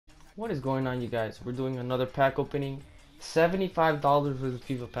What is going on, you guys? We're doing another pack opening. $75 for the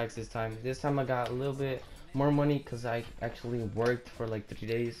FIFA packs this time. This time I got a little bit more money because I actually worked for like 3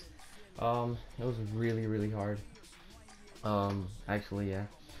 days. It was really hard. Actually, yeah.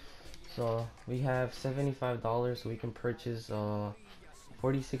 So we have $75 so we can purchase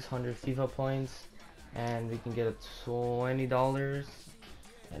 4,600 FIFA points, and we can get a $20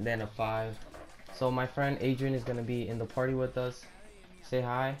 and then a 5. So my friend Adrian is gonna be in the party with us. Say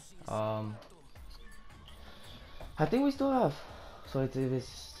hi. I think we still have. So it's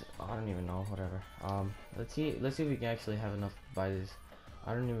I don't even know. Whatever. Let's see if we can actually have enough to buy this.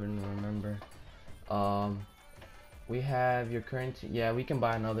 I don't even remember. We have your current. Yeah, we can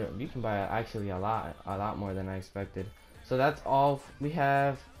buy another. We can buy actually a lot more than I expected. So that's all we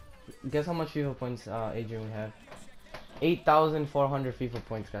have. Guess how much FIFA points, Adrian? We have 8,400 FIFA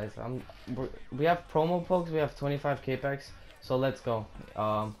points, guys. We have promo pokes. We have 25k packs. So let's go.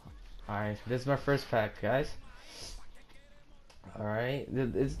 Alright, this is my first pack, guys. Alright,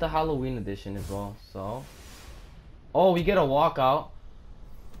 it's the Halloween edition as well. So, oh, we get a walkout.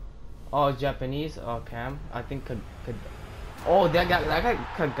 Oh, Japanese. Oh, Cam. I think oh, that guy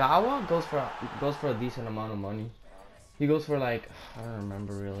Kagawa goes for a decent amount of money. He goes for like, I don't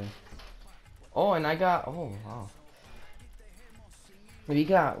remember really. Oh, and I got, oh wow. We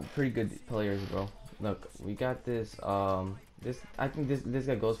got pretty good players, bro. Look, we got this. I think this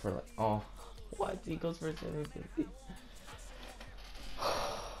guy goes for like, oh, what? He goes for 750.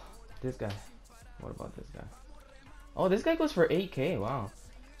 This guy. What about this guy? Oh, this guy goes for 8k. Wow.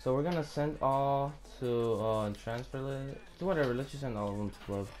 So we're gonna send all to transfer list. To whatever. Let's just send all of them to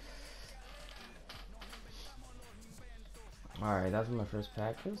club. All right, that's my first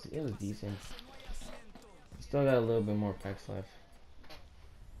pack. It was decent. Still got a little bit more packs left.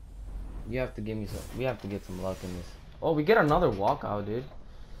 You have to give me some. We have to get some luck in this. Oh, we get another walkout, dude.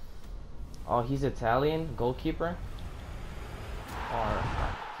 Oh, he's Italian goalkeeper.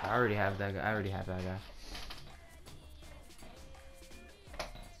 Oh, I already have that guy.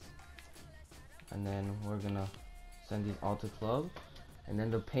 And then we're gonna send these all to club. And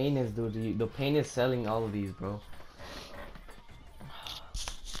then the pain is, dude. The pain is selling all of these, bro.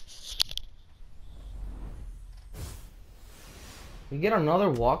 We get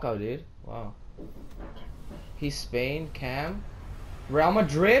another walkout, dude. Wow. He's Spain, Cam, Real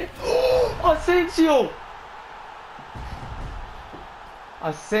Madrid. Asensio.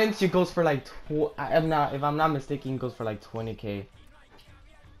 Asensio goes for like if I'm not mistaken, he goes for like 20k.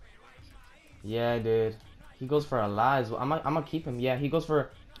 Yeah, dude. He goes for a lot as well. I'm gonna keep him. Yeah, he goes for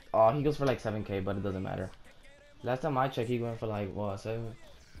like 7k, but it doesn't matter. Last time I checked, he went for like what, 7,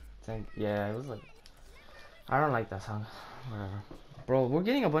 10. Yeah, it was like, I don't like that song. Whatever. Bro, we're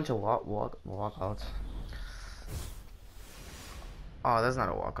getting a bunch of walkouts. Oh, that's not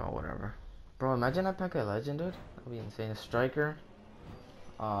a walkout, whatever. Bro, imagine I pack a legend, dude. That'd be insane. A striker.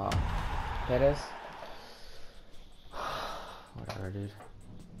 Perez. Whatever, dude.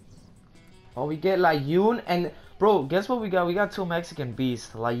 Oh, we get Layun and, bro, guess what we got? We got 2 Mexican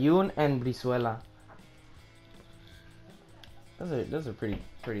beasts, Layun and Brizuela. Those are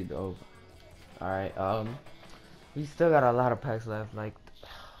pretty dope. All right, we still got a lot of packs left. Like,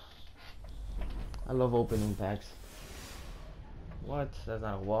 I love opening packs. What? That's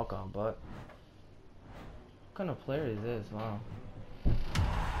not a walk-on, but what kind of player is this? Wow.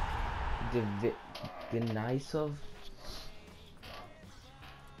 Denisov.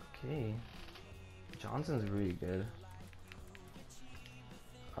 Okay. Johnson's really good.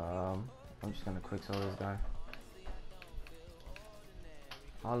 I'm just gonna quick sell this guy.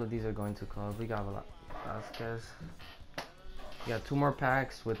 All of these are going to club. We got Vasquez. We got 2 more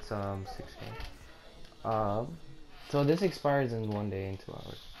packs with 6k. So this expires in 1 day and 2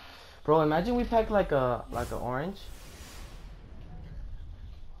 hours. Bro, imagine we pack like a orange.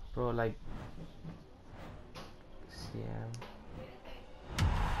 Bro, like CM.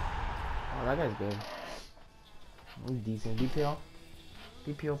 Oh, that guy's good. Decent.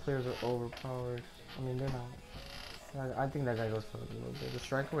 BPL players are overpowered. I mean, they're not. I think that guy goes for a little bit. The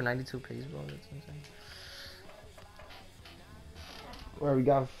striker with 92 pace, bro. That's insane. Where we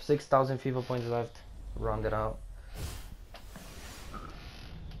got 6,000 FIFA points left. Round it out.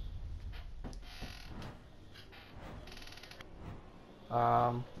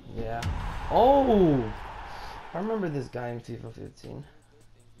 Yeah. Oh, I remember this guy in FIFA 15.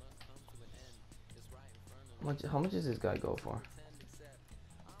 How much does this guy go for?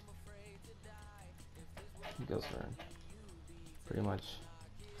 He goes for pretty much.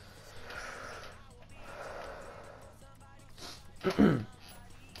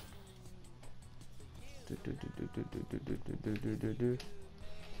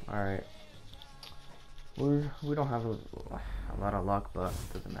 All right. We don't have a lot of luck, but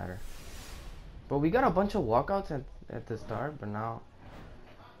it doesn't matter. But we got a bunch of walkouts at the start, but now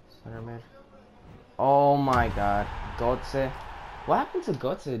center mid. Oh my God, Gotze. What happened to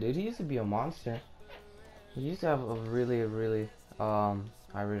Gotze, dude? He used to be a monster. He used to have a really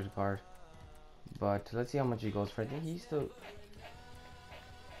high rated card. But let's see how much he goes for. I think he's still.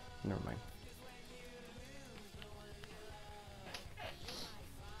 Never mind.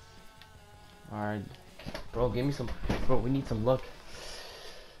 Alright, bro, give me some. Bro, we need some luck.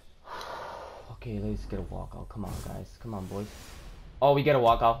 Okay, let's get a walkout. Come on, guys. Come on, boys. Oh, we get a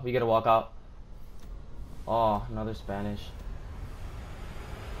walkout. We get a walkout. Oh, another Spanish.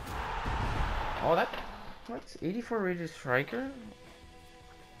 Oh, what's 84 rated striker?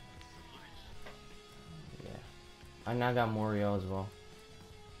 Yeah. I now got Moriel as well.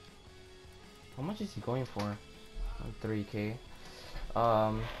 How much is he going for? Like 3K.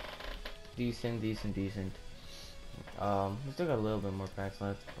 Decent. We still got a little bit more packs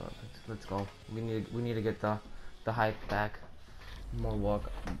left, but let's go. We need to get the hype back. More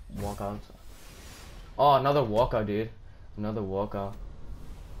walkouts. Oh, another walkout, dude. Another walkout.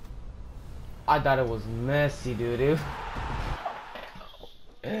 I thought it was Messi, dude.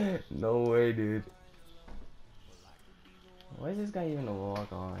 No way, dude. Why is this guy even a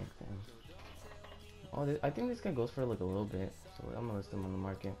walkout like that? Oh, I think this guy goes for like a little bit, so I'm gonna list him on the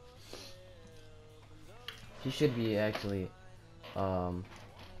market. He should be actually. I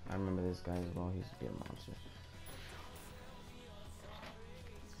remember this guy as well. He used to be a monster.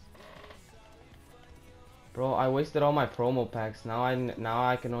 Bro, I wasted all my promo packs. Now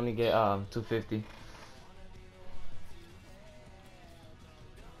I can only get 250.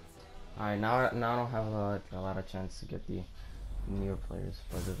 Alright, now I don't have a lot of chance to get the newer players,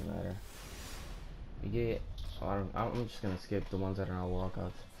 but it doesn't matter. We get. I'm just gonna skip the ones that are not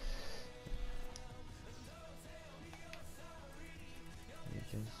walkouts.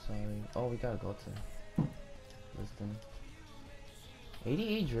 Sorry. Oh, we gotta go to Liston.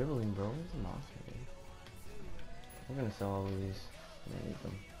 88 dribbling, bro. This is a monster, dude. We're gonna sell all of these. I need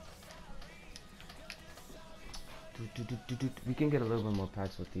them. We can get a little bit more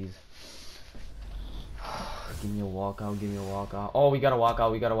packs with these. Give me a walkout. Oh, we gotta walk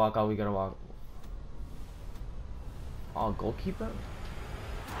out. Oh, goalkeeper?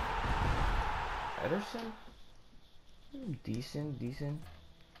 Ederson? Decent.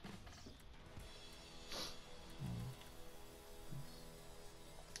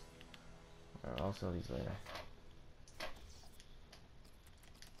 Alright, I'll sell these later.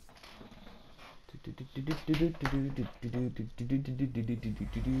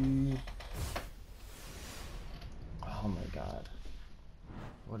 Oh my God.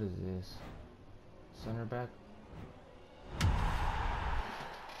 What is this? Center back?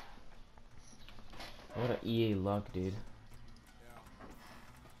 What a EA luck, dude.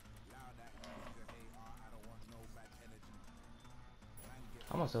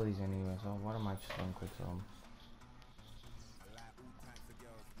 I'm gonna sell these anyway, so why don't I just run quick sell them?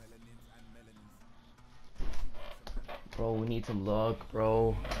 Bro, we need some luck,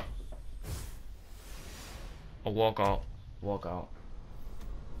 bro. A walkout.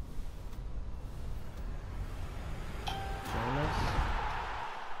 Jonas.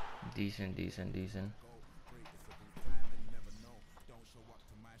 Decent.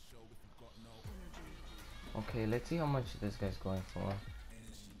 Okay, let's see how much this guy's going for.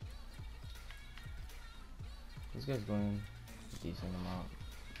 This guy's going a decent amount.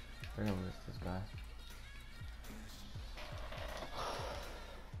 We're gonna list this guy.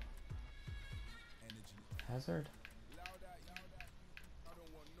 Hazard?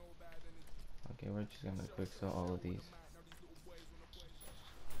 Okay, we're just gonna quick sell all of these.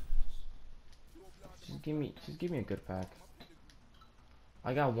 Just give me a good pack.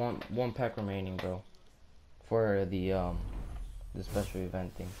 I got one pack remaining, bro. For the special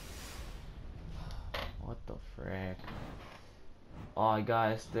event thing. What the frick? Oh,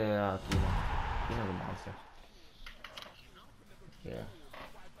 guys, the Kino the monster. Yeah.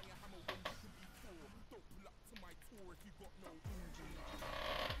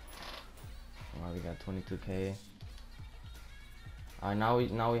 Alright, we got 22K. Alright,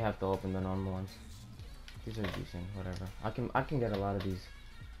 now we have to open the normal ones. These are decent, whatever. I can get a lot of these.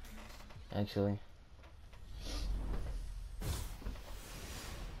 Actually.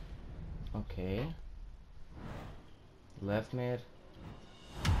 Okay. Left mid.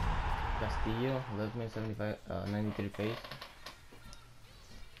 Castillo, left mid 75 93 pace.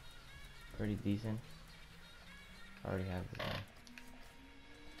 Pretty decent. I already have this one.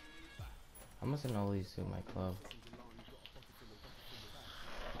 I'm gonna send all these to my club.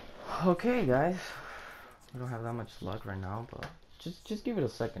 Okay, guys. We don't have that much luck right now, but just give it a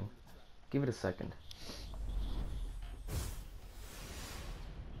second. Give it a second.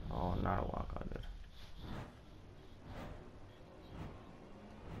 Oh, not a walkout, dude.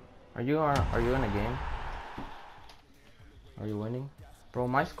 Are you in a game? Are you winning? Bro,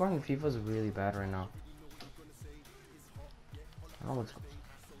 my score in FIFA is really bad right now. I don't know what's.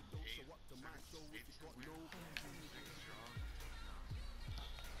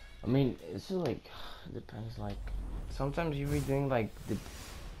 I mean, it's just like it depends. Like sometimes you be doing like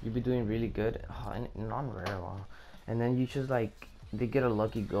you be doing really good, non-rare, wow. And then you just like they get a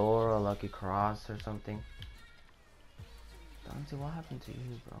lucky goal or a lucky cross or something. Dante, what happened to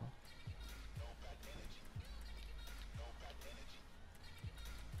you, bro?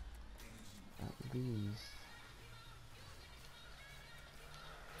 At least.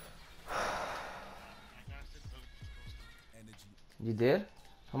 You did?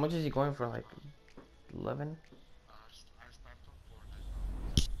 How much is he going for? Like 11?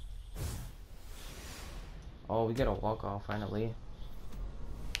 Oh, we get a walk off finally.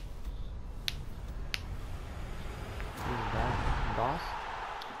 Who's that? Doss?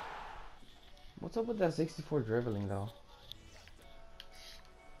 What's up with that 64 dribbling though?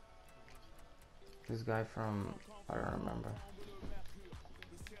 This guy from I don't remember.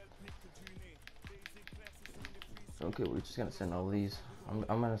 Okay, we're just gonna send all these. I'm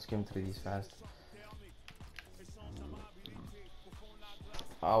gonna skim through these fast.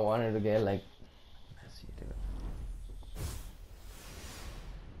 I wanted to get like Messi, dude.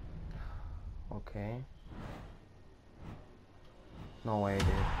 Okay. No way, dude.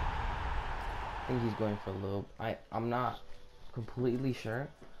 I think he's going for a little. I'm not completely sure,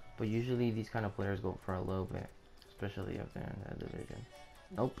 but usually these kind of players go for a little bit, especially up there in that division.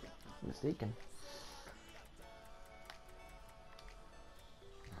 Nope, mistaken.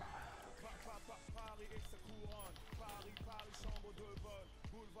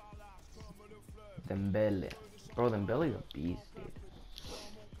 Dembele. Bro, Dembele's a beast, dude.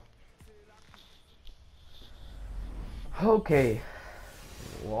 Okay.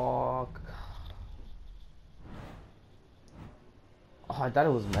 Walk. Oh, I thought it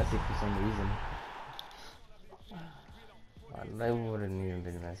was Messi for some reason. That wouldn't even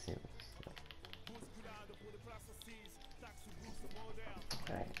been Messi.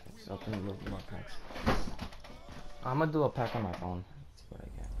 Okay, let's open a little more packs. I'm gonna do a pack on my phone. Let's see what I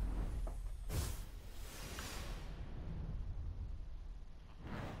get.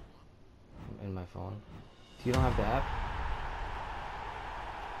 In my phone. If you don't have the app,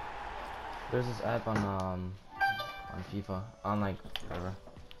 there's this app on FIFA, on like whatever.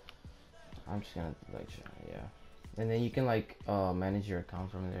 I'm just gonna like yeah, and then you can like manage your account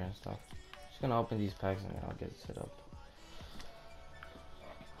from there and stuff. Just gonna open these packs and then I'll get it set up.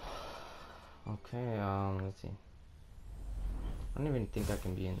 Okay, let's see. I don't even think I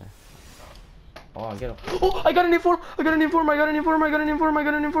can be in there. Oh, I get a. Oh, I got an inform! I got an inform! I got an inform! I got an inform! I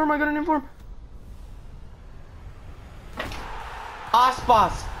got an inform! I got an inform!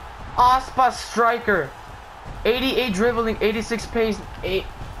 Aspas! Aspas striker! 88 dribbling, 86 pace,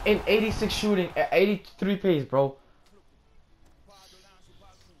 86 shooting, 83 pace, bro.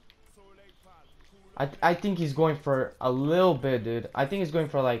 I think he's going for a little bit, dude. I think he's going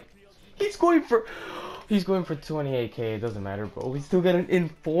for like. He's going for 28k. It doesn't matter, bro. We still got an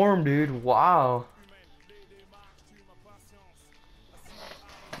inform, dude. Wow.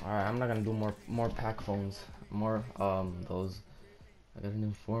 Alright, I'm not gonna do more pack phones. More those. I got an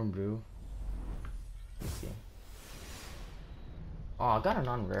inform, bro. Let's see. Oh, I got a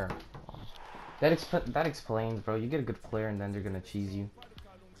non-rare. Oh. That explains, bro. You get a good player and then they're gonna cheese you.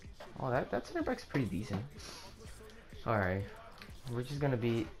 Oh, that center back's pretty decent. Alright. We're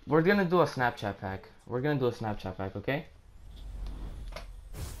gonna do a Snapchat pack. We're gonna do a Snapchat pack, okay?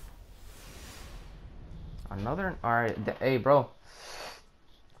 Another. Alright, hey, bro.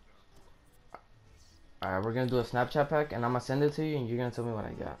 Alright, we're gonna do a Snapchat pack and I'm gonna send it to you and you're gonna tell me what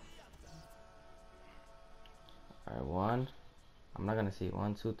I got. Alright, one. I'm not gonna see it.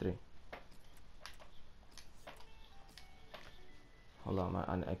 1, 2, 3. Hold on,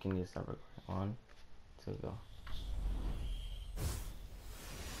 I can stop recording. 1, 2, go.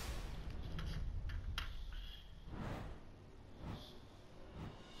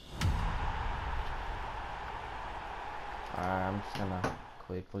 Alright, I'm just gonna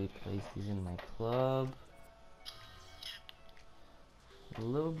quickly place these in my club. A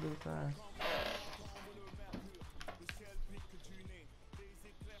little bit fast.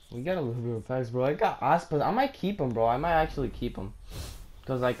 We got a little bit of packs, bro. I got Aspas. I might keep him, bro. I might actually keep him.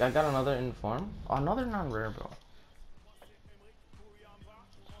 Cause like I got another inform. Oh, another non-rare, bro.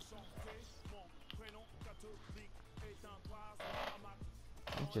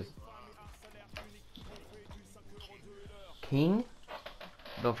 Just King,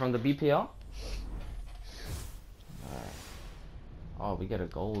 though, from the BPL. Oh, we get a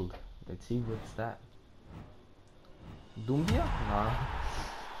gold. Let's see what's that. Dumbia? Nah.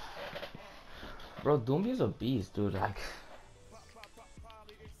 Bro, Dumbia's a beast, dude. Like,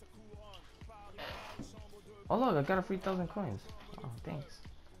 oh look, I got a free 1,000 coins. Oh, thanks.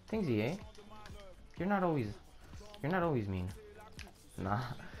 Thanks, EA. You're not always mean. Nah,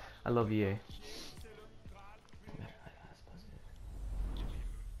 I love EA.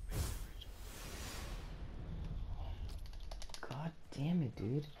 God damn it,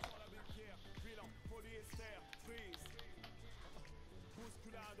 dude.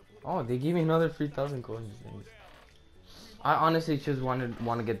 Oh, they gave me another 3,000 coins. Thanks. I honestly just want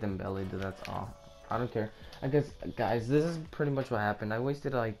to get them bellied. That's all. I don't care. I guess, guys, this is pretty much what happened. I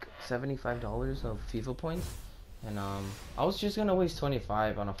wasted like $75 of FIFA points, and I was just gonna waste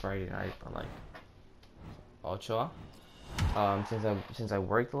 25 on a Friday night, but like, Ochoa. Since I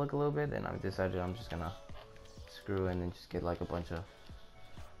worked like a little bit, then I decided I'm just gonna screw in and just get like a bunch of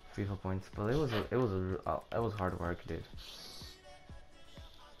FIFA points. But it was hard work, dude.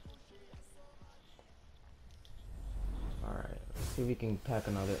 Alright, let's see if we can pack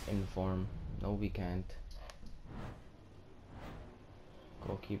another inform. No, we can't.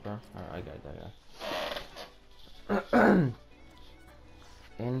 Goalkeeper. Alright, I got that guy.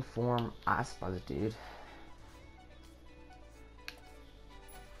 Inform Aspas, dude.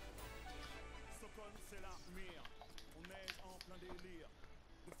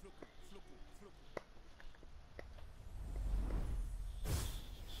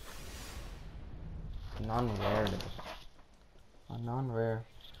 Non-rare. A non-rare.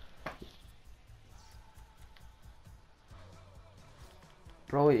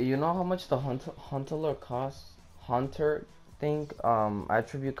 Bro, you know how much the Hunter costs? Hunter thing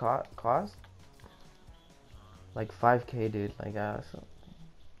attribute cost? Like 5k, dude. Like so.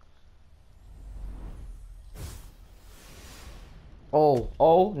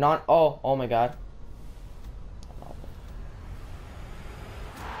 Oh my god.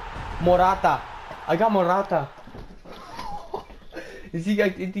 Morata. I got Morata. Is he? I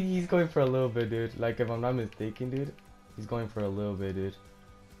think he's going for a little bit, dude. Like, if I'm not mistaken, dude, he's going for a little bit, dude.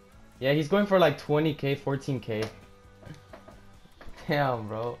 Yeah, he's going for like 20k, 14k. Damn,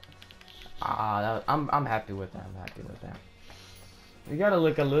 bro. I'm happy with that. I'm happy with that. We gotta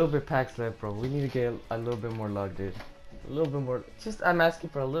look a little bit packs left, bro. We need to get a little bit more luck, dude. A little bit more. Just, I'm asking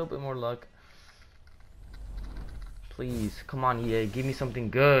for a little bit more luck. Please, come on, EA, give me something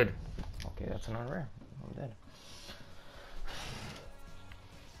good. Okay, that's not rare. I'm dead.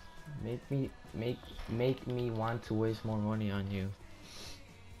 Make me want to waste more money on you.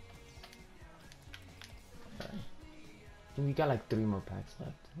 Sorry. I think we got like 3 more packs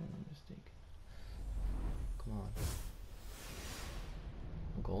left. If I'm not mistaken. Come on.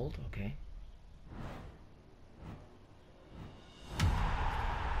 Gold, okay.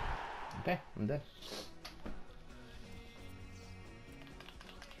 Okay, I'm dead.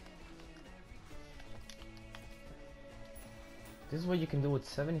 This is what you can do with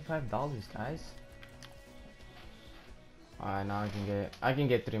 $75, guys. Alright, now I can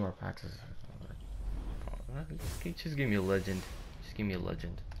get 3 more packs. Just give me a legend. Just give me a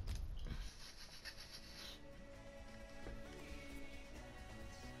legend.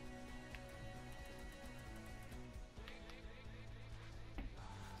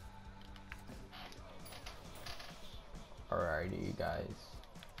 Alrighty, guys.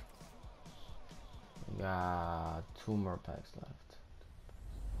 We got 2 more packs left.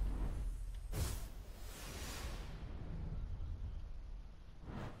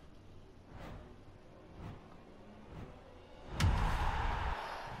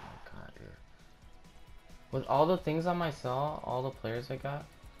 With all the things on my cell, all the players I got,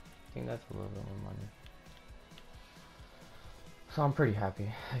 I think that's a little bit more money. So I'm pretty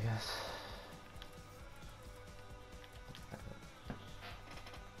happy, I guess.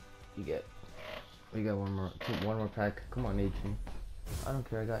 We got one more pack. Come on, Adrian. I don't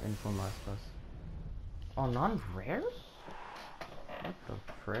care. I got info last plus. Oh, non-rare? What the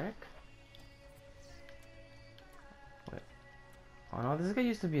frick? Wait. Oh no, this guy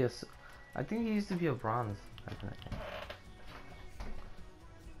used to be a. I think he used to be a bronze. How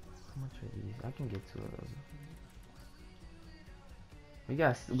much are these? I can get 2 of those.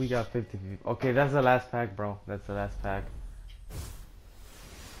 We got 50. Okay, that's the last pack, bro. That's the last pack.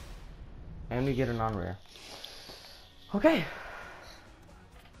 And we get a non-rare. Okay.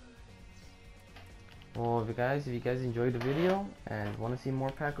 Well, if you guys enjoyed the video and want to see more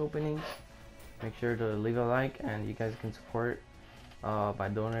pack openings, make sure to leave a like, and you guys can support by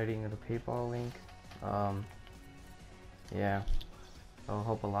donating to the PayPal link. Yeah, it'll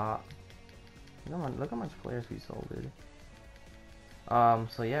help a lot. Look how much players we sold, dude.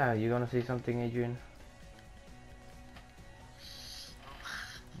 So yeah, you gonna say something, Adrian?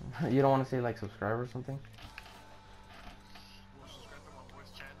 You don't want to say like subscribe or something?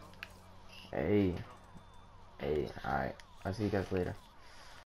 Hey, alright. I'll see you guys later.